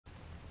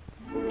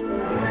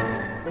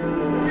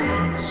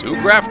Sue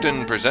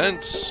Grafton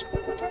presents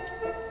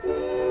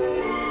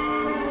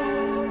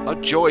A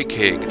Joy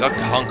Cake, the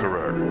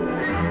Conqueror.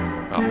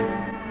 Well,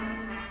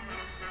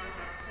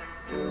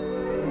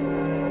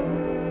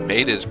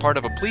 made as part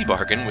of a plea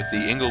bargain with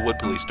the Inglewood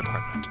Police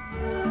Department.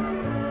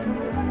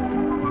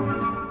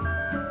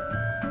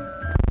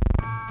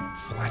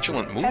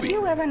 Flatulent movie. Have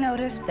you ever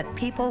noticed that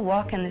people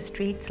walk in the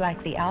streets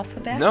like the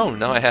alphabet? No,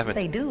 I haven't.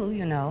 They do,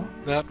 you know.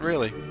 Not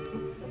really.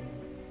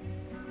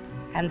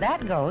 And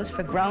that goes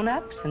for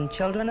grown-ups and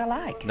children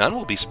alike. None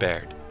will be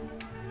spared.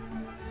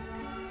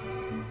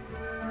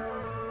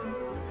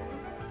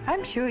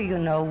 I'm sure you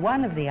know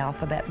one of the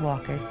alphabet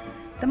walkers,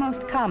 the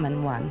most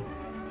common one,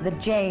 the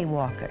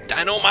jaywalker.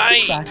 Dynamite!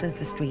 He crosses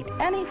the street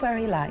anywhere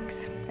he likes.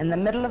 In the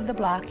middle of the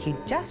block, he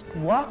just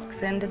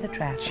walks into the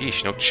traffic.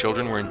 Geesh, no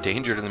children were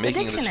endangered in the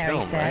making of this film,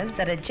 The dictionary says right?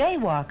 that a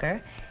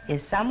jaywalker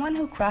is someone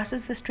who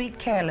crosses the street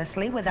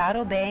carelessly without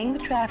obeying the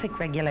traffic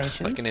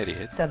regulations. Like an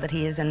idiot. So that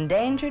he is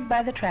endangered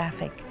by the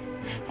traffic.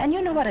 And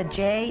you know what a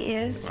jay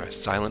is? Or a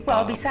silent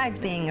Well, bomb. besides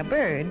being a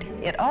bird,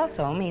 it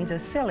also means a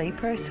silly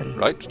person.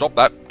 Right, stop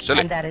that.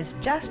 Silly. And that is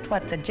just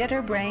what the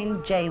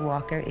jitter-brained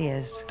jaywalker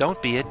is.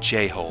 Don't be a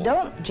jayhole.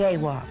 Don't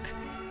jaywalk.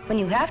 When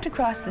you have to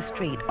cross the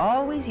street,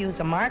 always use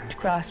a marked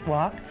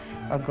crosswalk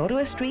or go to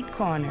a street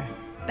corner.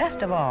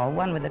 Best of all,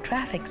 one with a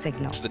traffic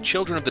signal. It's the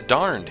children of the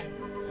darned.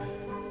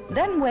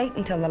 Then wait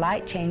until the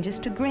light changes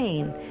to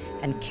green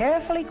and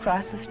carefully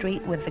cross the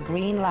street with the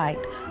green light,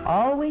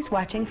 always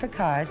watching for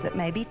cars that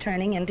may be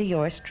turning into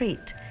your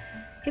street.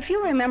 If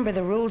you remember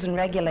the rules and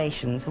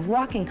regulations of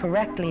walking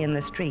correctly in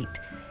the street,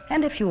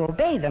 and if you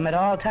obey them at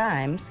all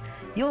times,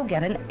 you'll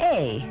get an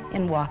A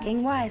in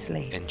walking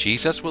wisely. And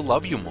Jesus will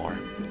love you more.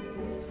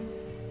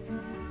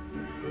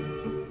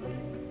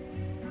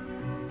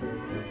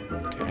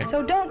 Okay.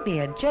 So don't be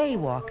a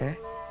jaywalker,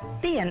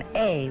 be an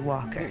A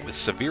walker. With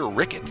severe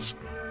rickets.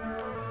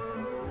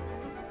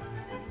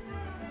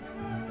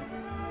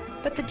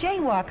 But the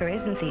jaywalker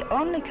isn't the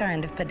only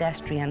kind of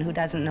pedestrian who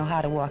doesn't know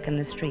how to walk in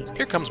the street.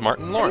 Here comes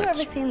Martin Have Lawrence.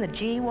 you ever seen the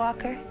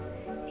G-walker?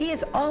 He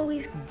is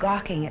always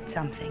gawking at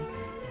something.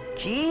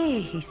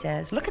 Gee, he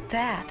says, look at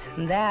that,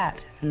 and that,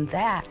 and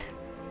that.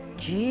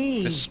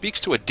 Gee. This speaks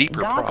to a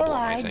deeper problem, I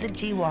Goggle-eyed, the think.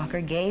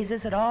 G-walker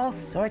gazes at all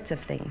sorts of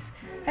things,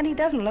 and he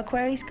doesn't look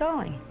where he's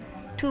going.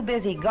 Too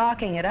busy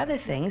gawking at other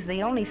things,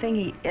 the only thing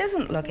he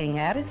isn't looking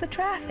at is the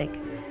traffic.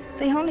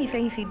 The only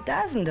things he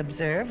doesn't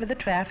observe are the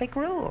traffic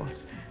rules.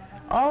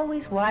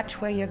 Always watch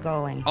where you're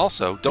going.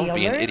 Also, don't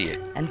be an alert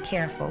idiot. and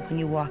careful when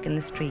you walk in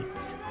the streets.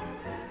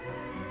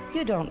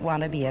 You don't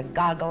want to be a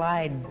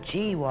goggle-eyed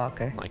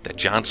G-walker. Like the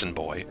Johnson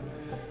boy.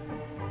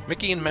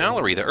 Mickey and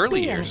Mallory, the early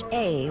Be years. an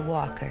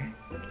A-walker,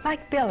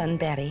 like Bill and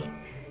Betty.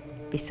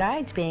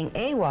 Besides being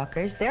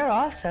A-walkers, they're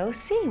also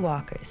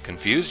C-walkers.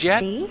 Confused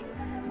yet? See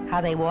how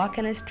they walk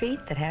in a street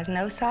that has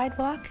no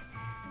sidewalk?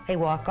 They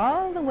walk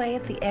all the way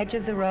at the edge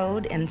of the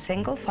road in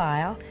single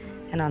file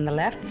and on the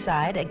left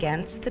side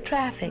against the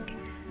traffic,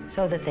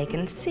 so that they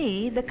can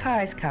see the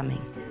cars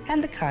coming,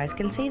 and the cars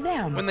can see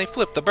them. When they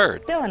flip the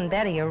bird. Bill and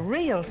Betty are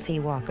real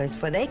sea-walkers,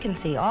 for they can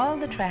see all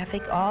the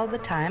traffic all the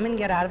time and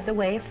get out of the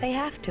way if they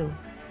have to.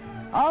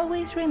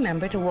 Always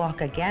remember to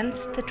walk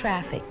against the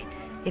traffic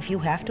if you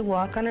have to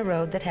walk on a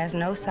road that has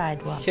no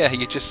sidewalk. Yeah,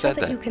 you just said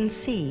so that you that. can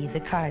see the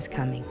cars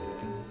coming.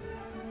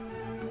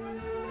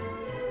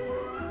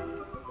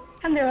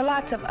 And there are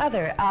lots of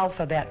other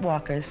alphabet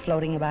walkers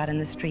floating about in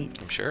the streets.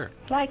 I'm sure.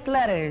 Like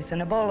letters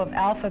in a bowl of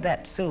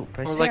alphabet soup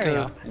or Or like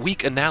cereal. a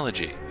weak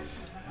analogy.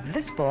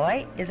 This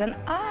boy is an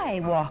I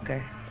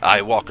walker.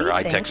 I Walker, He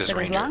I thinks Texas that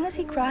Ranger. as long as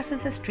he crosses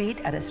the street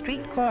at a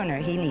street corner,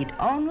 he need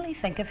only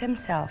think of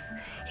himself.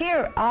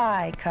 Here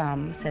I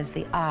come, says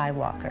the I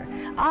walker.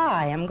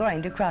 I am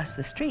going to cross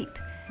the street.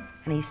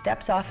 And he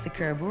steps off the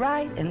curb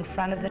right in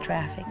front of the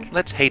traffic.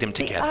 Let's hate him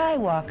The together. I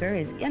walker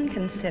is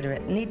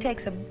inconsiderate, and he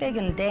takes a big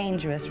and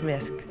dangerous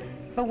risk.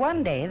 For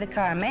one day, the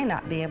car may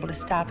not be able to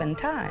stop in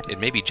time. It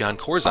may be John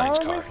Corzine's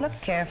car. Always look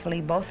carefully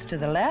both to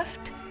the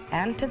left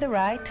and to the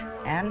right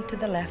and to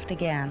the left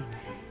again,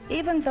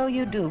 even though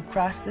you do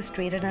cross the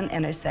street at an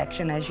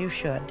intersection as you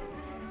should.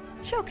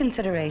 Show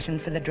consideration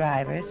for the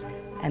drivers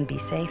and be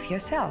safe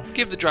yourself.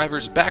 Give the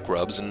drivers back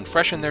rubs and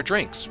freshen their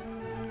drinks.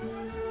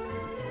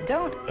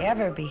 Don't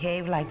ever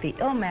behave like the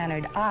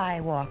ill-mannered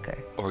I walker.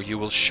 Or you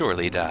will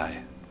surely die.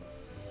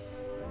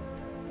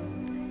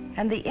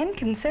 And the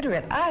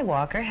inconsiderate I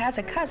walker has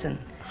a cousin,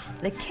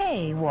 the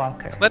K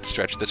walker. Let's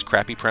stretch this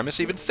crappy premise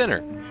even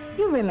thinner.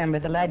 You remember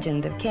the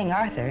legend of King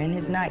Arthur in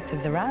his Knights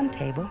of the Round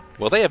Table.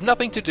 Well, they have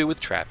nothing to do with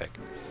traffic.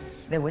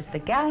 There was the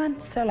gallant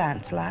Sir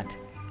Lancelot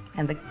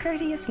and the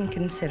courteous and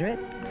considerate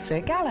Sir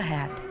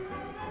Galahad.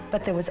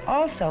 But there was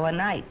also a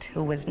knight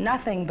who was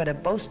nothing but a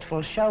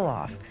boastful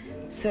show-off,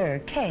 Sir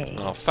Kay.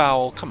 Oh,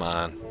 foul, come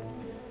on.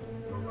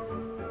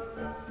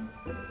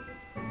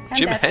 And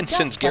Jim that's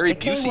Henson's just Gary what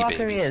the Busey K-walker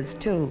babies. is,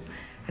 too.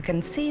 A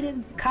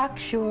conceited,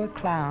 cocksure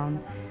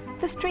clown.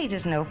 The street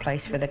is no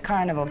place for the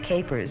carnival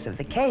capers of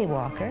the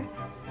K-walker.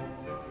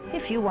 If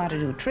if you want to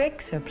do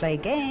tricks or play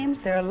games,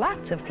 there are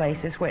lots of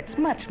places where it's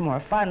much more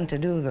fun to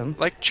do them.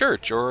 Like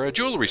church or a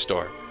jewelry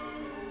store.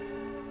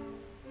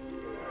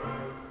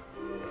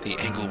 The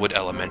Englewood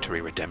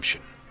Elementary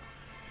Redemption.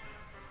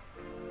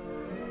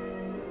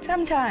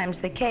 Sometimes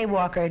the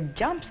K-Walker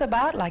jumps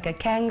about like a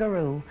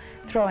kangaroo,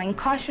 throwing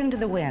caution to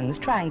the winds,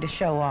 trying to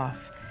show off.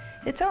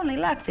 It's only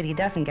luck that he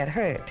doesn't get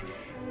hurt.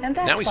 And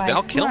that's Now he's why Val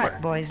smart Kilmer.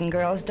 boys and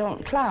girls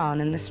don't clown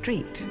in the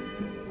street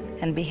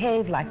and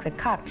behave like the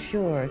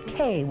cocksure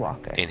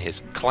K-Walker. In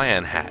his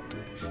Klan hat.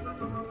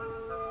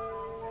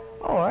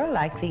 Or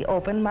like the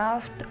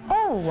open-mouthed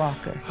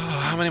O-Walker. Oh,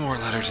 how many more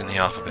letters in the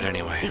alphabet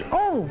anyway? The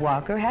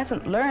O-Walker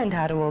hasn't learned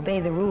how to obey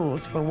the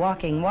rules for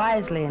walking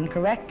wisely and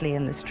correctly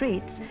in the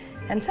streets,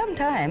 and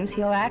sometimes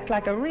he'll act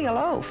like a real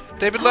oaf.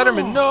 David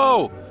Letterman,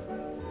 no!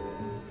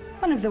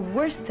 One of the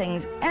worst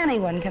things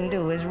anyone can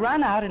do is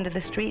run out into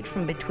the street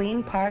from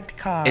between parked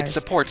cars. It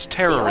supports The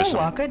terrorism.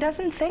 O-Walker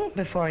doesn't think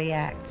before he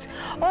acts.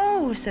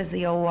 Oh, says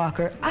the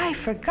O-Walker, I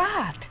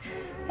forgot.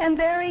 And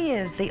there he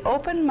is, the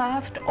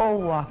open-mouthed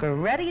O-Walker,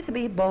 ready to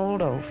be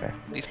bowled over.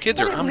 These kids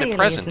But are it omnipresent.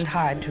 really isn't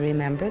hard to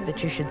remember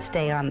that you should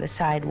stay on the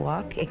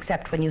sidewalk,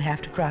 except when you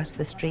have to cross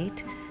the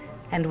street.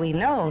 And we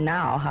know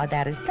now how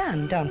that is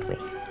done, don't we?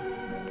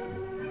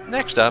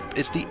 Next up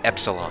is the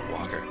Epsilon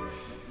Walker.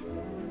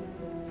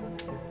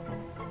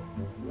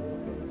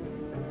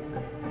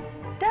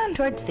 Down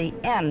towards the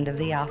end of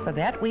the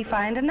alphabet, we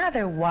find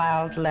another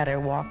wild letter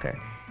walker.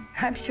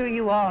 I'm sure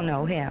you all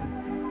know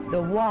him,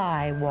 the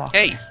Y Walker.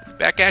 Hey,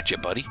 back at you,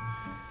 buddy.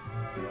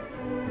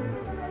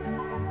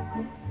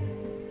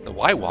 The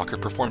Y Walker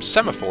performs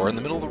semaphore in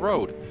the middle of the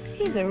road.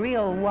 He's a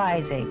real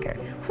wiseacre.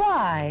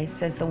 Why,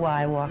 says the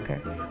Y Walker,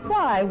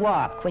 why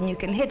walk when you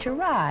can hitch a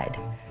ride?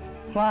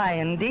 Why,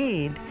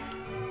 indeed.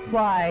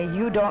 Why,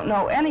 you don't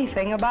know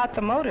anything about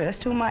the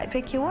motorist who might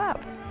pick you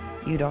up.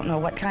 You don't know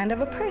what kind of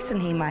a person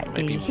he might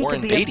be. Maybe He Warren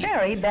could be Beatty. a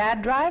very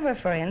bad driver,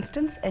 for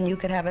instance, and you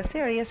could have a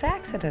serious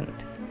accident.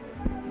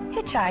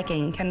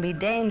 Hitchhiking can be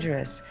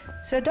dangerous,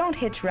 so don't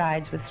hitch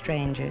rides with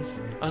strangers.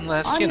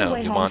 Unless, On you your know,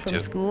 way you home want from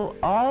to. school,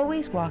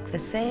 always walk the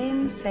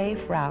same safe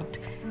route,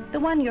 the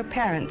one your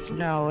parents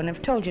know and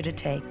have told you to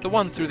take. The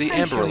one through the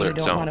I'm Amber sure you Alert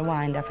don't want to zone.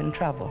 wind up in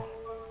trouble.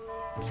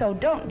 So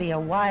don't be a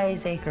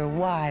wiseacre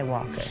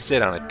Y-walker.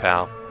 Sit on it,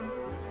 pal.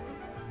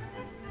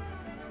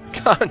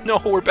 God,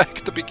 no, we're back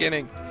at the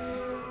beginning.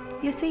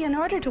 You see, in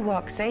order to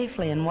walk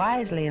safely and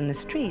wisely in the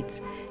streets,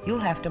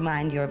 you'll have to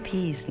mind your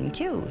P's and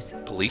Q's.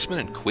 Policemen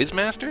and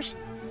quizmasters?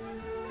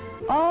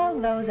 All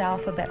those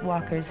alphabet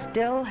walkers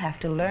still have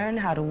to learn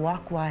how to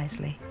walk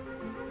wisely.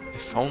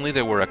 If only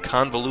there were a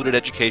convoluted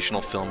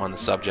educational film on the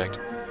subject.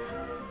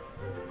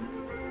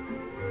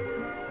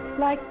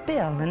 Like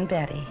Bill and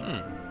Betty.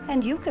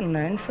 And you can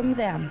learn from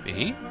them.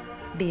 Me?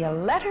 Be a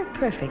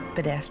letter-perfect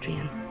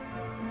pedestrian.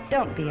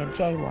 Don't be a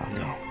jaywalker.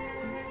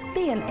 No.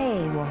 Be an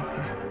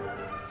A-walker.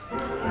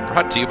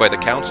 Brought to you by the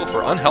Council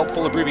for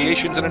Unhelpful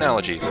Abbreviations and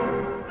Analogies.